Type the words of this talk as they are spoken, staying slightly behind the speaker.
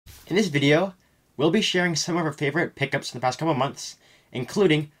In this video, we'll be sharing some of our favorite pickups in the past couple months,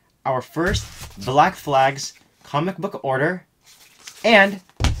 including our first Black Flags comic book order and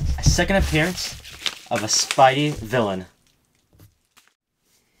a second appearance of a Spidy Villian.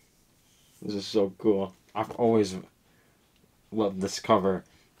 This is so cool. I've always loved this cover.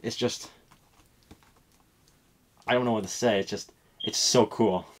 It's just, I don't know what to say. It's so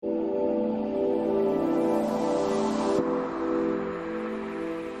cool.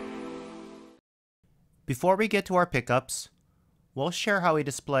 Before we get to our pickups, we'll share how we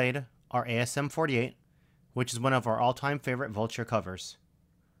displayed our ASM 48, which is one of our all-time favorite Vulture covers.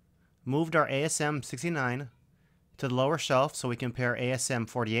 Moved our ASM 69 to the lower shelf so we can pair ASM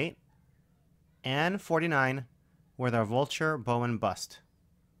 48 and 49 with our Vulture Bowen bust.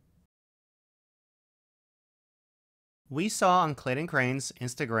 We saw on Clayton Crain's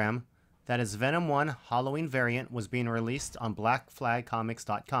Instagram that his Venom 1 Halloween variant was being released on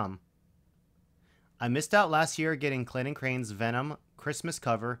blackflagcomics.com. I missed out last year getting Clayton Crain's Venom Christmas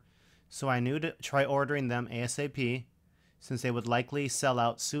cover, so I knew to try ordering them ASAP since they would likely sell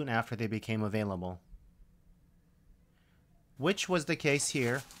out soon after they became available. Which was the case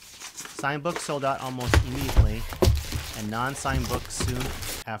here. Signed books sold out almost immediately, and non-signed books soon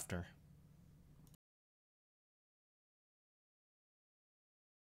after.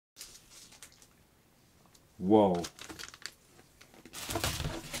 Whoa.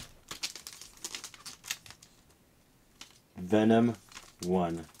 Venom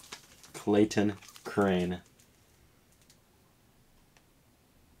 1, Clayton Crain.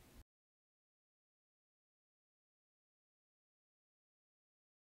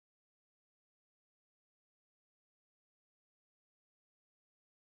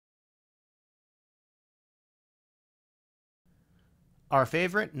 Our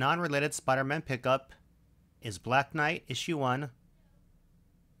favorite non-related Spider-Man pickup is Black Knight Issue 1,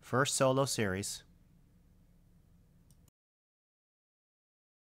 first solo series.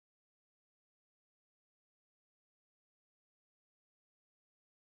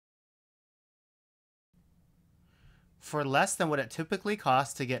 For less than what it typically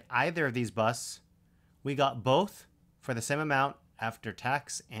costs to get either of these busts, we got both for the same amount after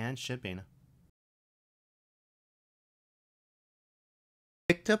tax and shipping.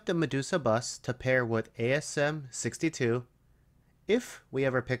 Picked up the Medusa bust to pair with ASM 62 if we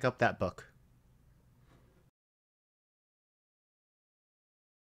ever pick up that book.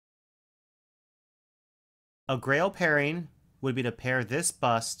 A grail pairing would be to pair this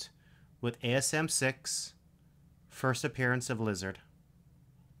bust with ASM 6, first appearance of Lizard.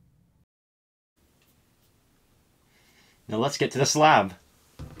 Now let's get to the slab.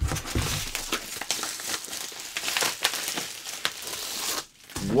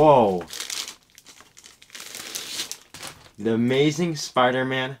 Whoa. The Amazing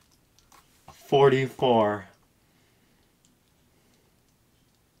Spider-Man 44.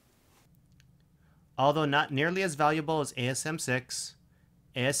 Although not nearly as valuable as ASM 6,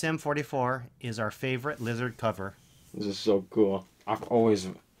 ASM 44 is our favorite Lizard cover. This is so cool. I've always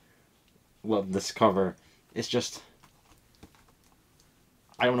loved this cover. It's just,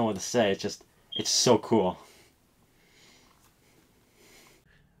 I don't know what to say. It's so cool.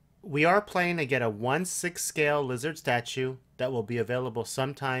 We are planning to get a 1/6 scale Lizard statue that will be available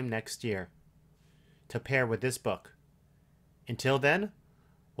sometime next year to pair with this book. Until then,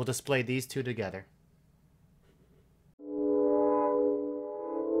 we'll display these two together.